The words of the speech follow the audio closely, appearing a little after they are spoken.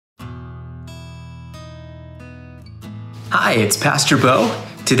Hi, it's Pastor Bo.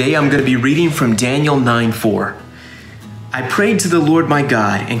 Today I'm going to be reading from Daniel 9:4. I prayed to the Lord my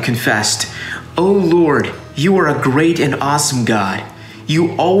God and confessed, "O Lord, you are a great and awesome God.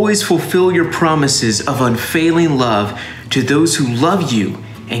 You always fulfill your promises of unfailing love to those who love you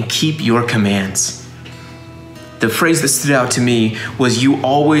and keep your commands." The phrase that stood out to me was, "You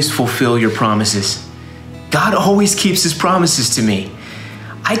always fulfill your promises." God always keeps his promises to me.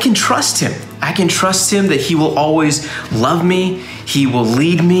 I can trust him. I can trust him that he will always love me. He will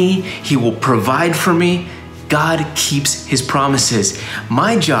lead me. He will provide for me. God keeps his promises.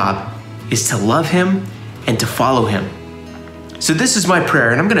 My job is to love him and to follow him. So this is my prayer,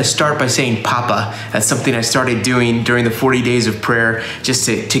 and I'm going to start by saying Papa. That's something I started doing during the 40 days of prayer, just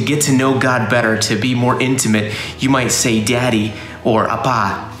to get to know God better, to be more intimate. You might say Daddy or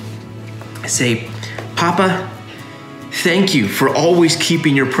Appa. Say, "Papa, thank you for always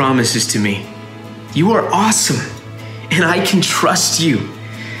keeping your promises to me. You are awesome, and I can trust you.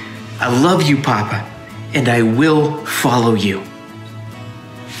 I love you, Papa, and I will follow you."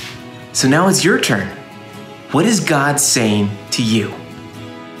 So now it's your turn. What is God saying to you?